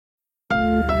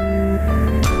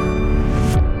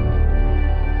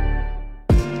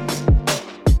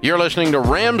You're listening to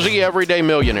Ramsey Everyday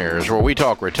Millionaires, where we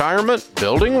talk retirement,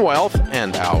 building wealth,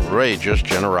 and outrageous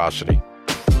generosity.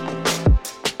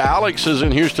 Alex is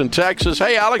in Houston, Texas.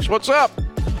 Hey, Alex, what's up?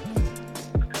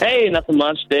 Hey, nothing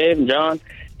much, Dave and John.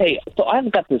 Hey, so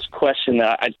I've got this question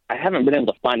that I haven't been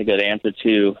able to find a good answer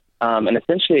to, and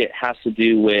essentially it has to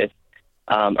do with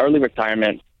early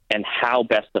retirement and how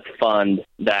best to fund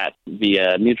that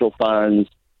via mutual funds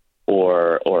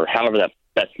or however that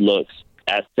best looks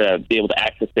as to be able to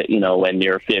access it, when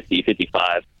you're 50,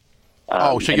 55.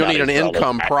 So you'll need an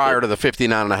income prior to the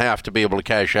 59 and a half to be able to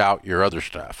cash out your other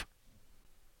stuff.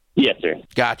 Yes, sir.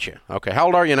 Gotcha. Okay. How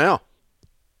old are you now?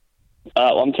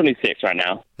 Well, I'm 26 right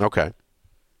now. Okay.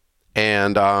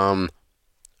 And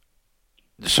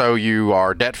so you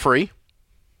are debt-free?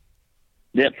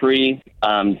 Debt-free.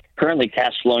 Currently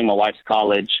cash flowing my wife's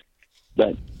college,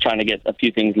 but trying to get a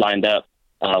few things lined up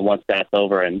once that's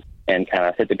over and kind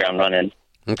of hit the ground running.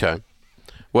 Okay.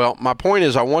 Well, my point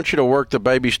is I want you to work the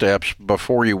baby steps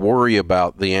before you worry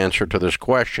about the answer to this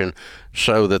question,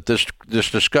 so that this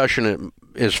discussion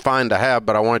is fine to have,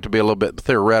 but I want it to be a little bit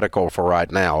theoretical for right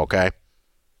now, okay?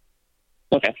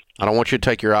 Okay. I don't want you to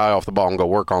take your eye off the ball and go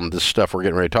work on this stuff we're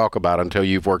getting ready to talk about until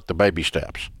you've worked the baby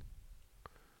steps.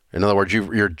 In other words,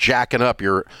 you're jacking up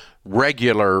your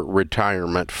regular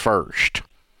retirement first.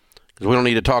 Because we don't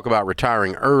need to talk about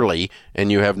retiring early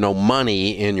and you have no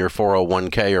money in your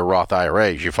 401k or Roth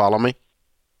IRAs. You follow me?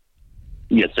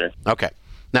 Yes, sir. Okay.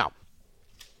 Now,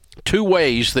 two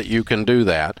ways that you can do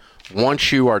that.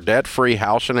 Once you are debt-free,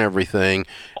 house and everything,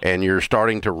 and you're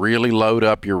starting to really load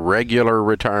up your regular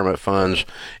retirement funds,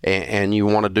 and you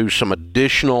want to do some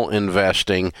additional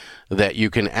investing that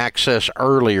you can access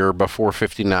earlier before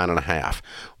 59 and a half.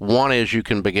 One is you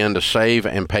can begin to save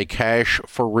and pay cash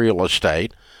for real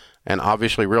estate. And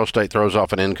obviously, real estate throws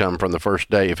off an income from the first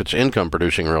day if it's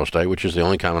income-producing real estate, which is the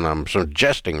only kind I'm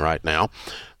suggesting right now.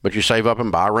 But you save up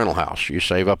and buy a rental house. You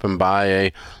save up and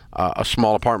buy a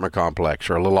small apartment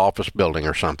complex or a little office building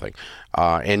or something.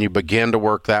 And you begin to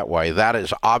work that way. That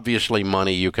is obviously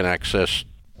money you can access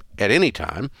at any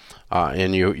time,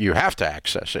 and you have to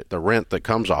access it, the rent that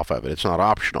comes off of it. It's not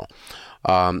optional.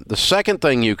 The second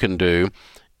thing you can do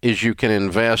is you can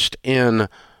invest in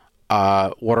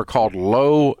what are called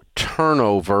low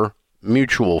turnover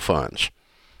mutual funds.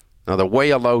 Now, the way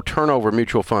a low turnover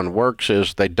mutual fund works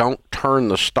is they don't turn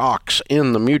the stocks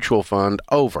in the mutual fund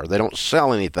over. They don't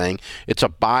sell anything. It's a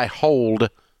buy-hold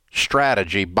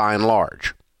strategy by and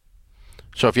large.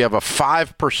 So if you have a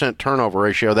 5% turnover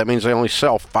ratio, that means they only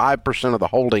sell 5% of the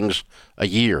holdings a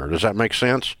year. Does that make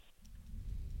sense?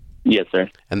 Yes, sir.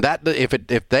 And that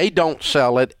if they don't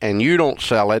sell it and you don't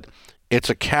sell it, it's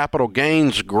a capital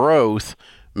gains growth,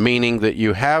 meaning that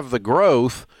you have the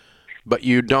growth, but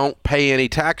you don't pay any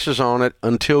taxes on it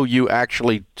until you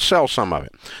actually sell some of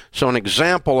it. So an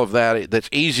example of that that's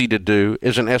easy to do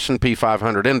is an S&P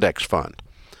 500 index fund.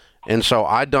 And so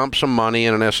I dump some money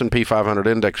in an S&P 500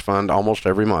 index fund almost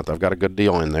every month. I've got a good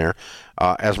deal in there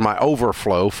as my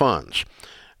overflow funds,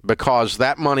 because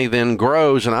that money then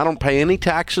grows and I don't pay any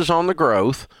taxes on the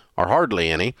growth, or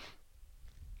hardly any,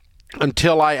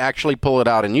 until I actually pull it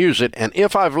out and use it. And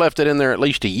if I've left it in there at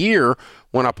least a year,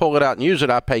 when I pull it out and use it,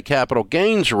 I pay capital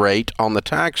gains rate on the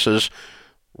taxes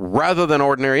rather than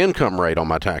ordinary income rate on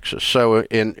my taxes. So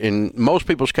in most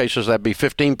people's cases, that'd be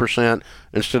 15%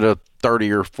 instead of 30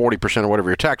 or 40% or whatever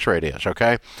your tax rate is,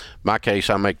 okay? My case,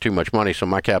 I make too much money, so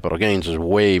my capital gains is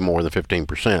way more than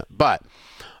 15%. But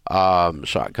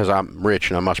because I'm rich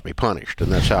and I must be punished,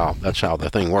 and that's how the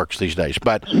thing works these days.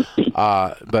 But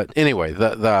anyway,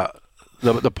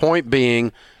 the point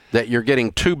being that you're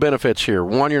getting two benefits here.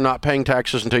 One, you're not paying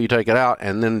taxes until you take it out,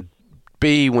 and then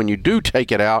B, when you do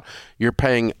take it out, you're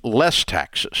paying less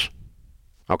taxes.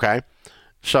 Okay,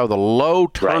 so the low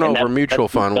turnover mutual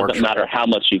fund works. Doesn't matter how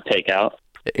much you take out.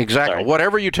 Exactly, Sorry.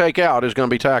 Whatever you take out is going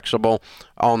to be taxable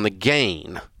on the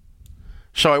gain.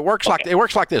 So it works like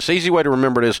this. The easy way to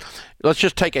remember it is, let's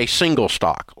just take a single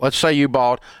stock. Let's say you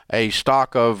bought a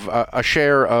stock of a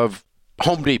share of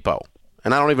Home Depot,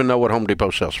 and I don't even know what Home Depot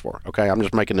sells for. Okay, I'm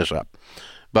just making this up,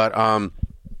 but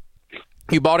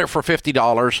you bought it for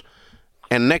 $50,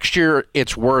 and next year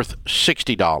it's worth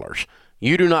 $60.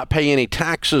 You do not pay any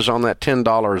taxes on that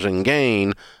 $10 in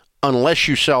gain unless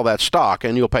you sell that stock,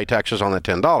 and you'll pay taxes on that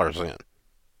 $10 then.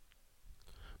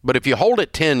 But if you hold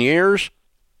it 10 years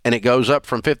and it goes up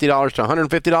from $50 to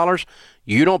 $150,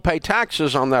 you don't pay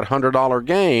taxes on that $100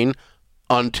 gain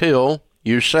until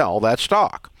you sell that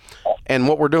stock. And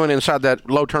what we're doing inside that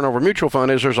low turnover mutual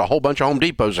fund is there's a whole bunch of Home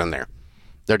Depots in there.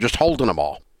 They're just holding them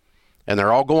all. And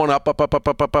they're all going up,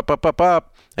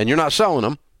 and you're not selling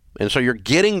them. And so you're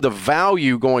getting the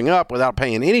value going up without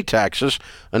paying any taxes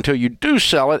until you do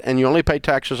sell it, and you only pay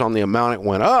taxes on the amount it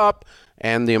went up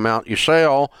and the amount you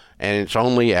sell, and it's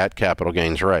only at capital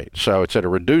gains rate. So it's at a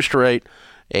reduced rate,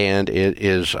 and it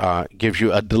is gives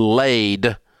you a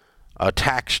delayed,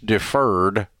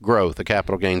 tax-deferred growth, a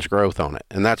capital gains growth on it.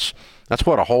 And that's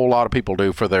what a whole lot of people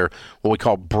do for their what we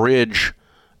call bridge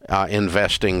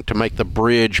investing, to make the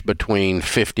bridge between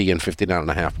 50 and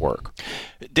 59.5 work.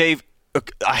 Dave,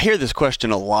 I hear this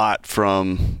question a lot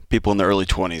from people in their early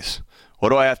 20s. What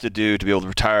do I have to do to be able to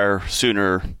retire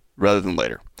sooner rather than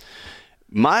later?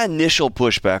 My initial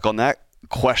pushback on that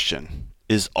question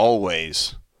is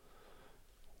always,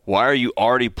 why are you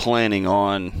already planning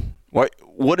on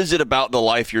what is it about the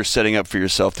life you're setting up for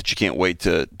yourself that you can't wait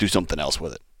to do something else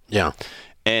with it? Yeah.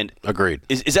 And agreed.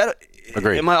 Is that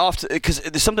agreed? Am I off? Because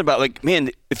there's something about, like,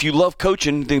 man, if you love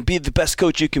coaching, then be the best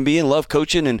coach you can be and love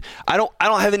coaching. And I don't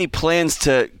have any plans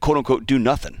to quote unquote do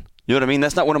nothing. You know what I mean?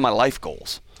 That's not one of my life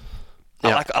goals.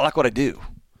 Yeah. I like what I do.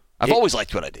 I've always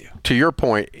liked what I do. To your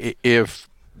point, if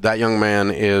that young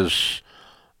man is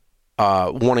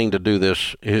wanting to do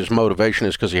this, his motivation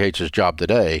is because he hates his job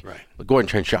today. Right. Go ahead and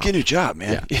change jobs. Get a new job,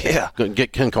 man. Yeah.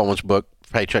 Get Ken Coleman's book,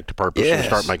 Paycheck to Purpose, and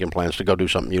start making plans to go do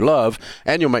something you love,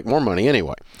 and you'll make more money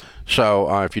anyway.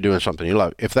 So if you're doing something you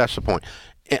love, if that's the point.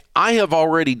 I have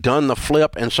already done the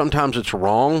flip, and sometimes it's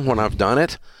wrong when I've done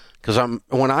it, because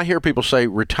when I hear people say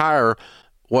retire,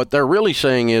 what they're really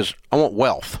saying is, I want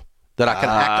wealth. That I can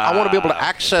I want to be able to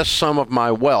access some of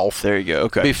my wealth. There you go.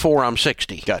 Okay. Before I'm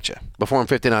 60. Gotcha. Before I'm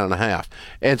 59.5.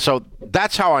 And so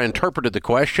that's how I interpreted the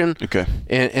question. Okay.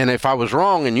 And if I was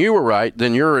wrong and you were right,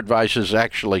 then your advice is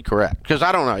actually correct. Because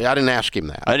I don't know. I didn't ask him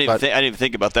that. I didn't even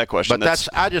think about that question. But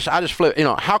I just flip.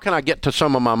 How can I get to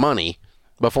some of my money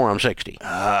before I'm 60?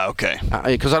 Okay.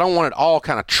 Because I don't want it all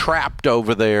kind of trapped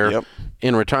over there.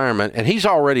 In retirement, and he's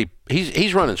running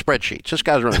spreadsheets. This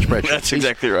guy's running spreadsheets. That's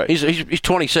exactly right. He's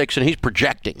 26 and he's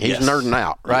projecting. He's nerding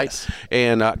out, right? Yes.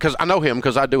 And because I know him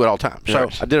because I do it all the time. So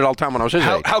I did it all the time when I was his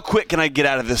age. How quick can I get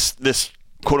out of this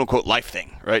quote unquote life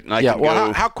thing, right?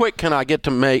 And how quick can I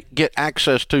get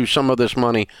access to some of this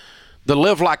money? The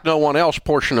live like no one else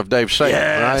portion of Dave's saying,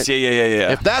 right?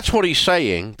 Yeah. If that's what he's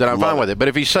saying, then I'm fine with it. But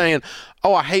if he's saying,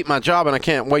 "Oh, I hate my job and I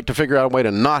can't wait to figure out a way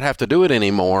to not have to do it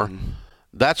anymore."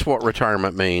 That's what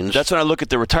retirement means. That's when I look at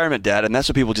the retirement data, and that's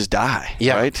when people just die,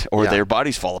 right? Or their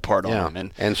bodies fall apart on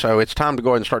them. And so it's time to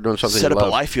go ahead and start doing something you love. Set up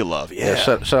a life you love,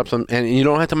 set up some, and you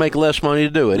don't have to make less money to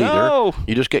do it either.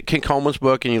 You just get Ken Coleman's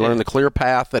book, and you learn the clear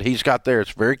path that he's got there.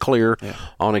 It's very clear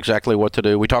on exactly what to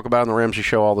do. We talk about it on the Ramsey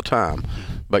Show all the time.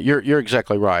 But you're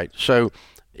exactly right. So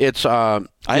it's I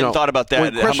hadn't thought about that.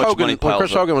 When Chris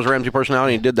Hogan was Ramsey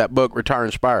Personality and did that book, Retire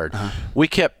Inspired, we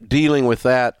kept dealing with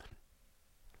that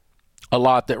a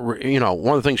lot. That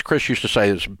one of the things Chris used to say,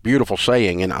 is a beautiful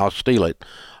saying, and I'll steal it,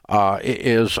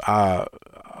 is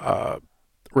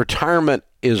retirement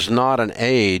is not an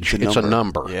age, it's a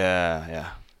number. Yeah.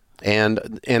 And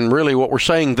really what we're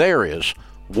saying there is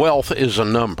wealth is a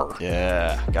number.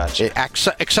 Yeah, gotcha.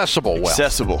 Accessible wealth.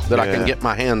 Accessible. That I can get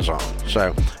my hands on.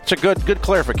 So it's a good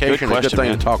clarification, a good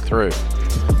thing to talk through.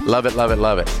 Love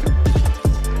it.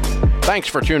 Thanks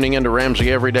for tuning in to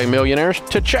Ramsey Everyday Millionaires.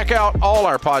 To check out all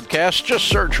our podcasts, just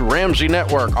search Ramsey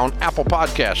Network on Apple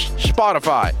Podcasts,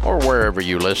 Spotify, or wherever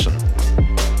you listen.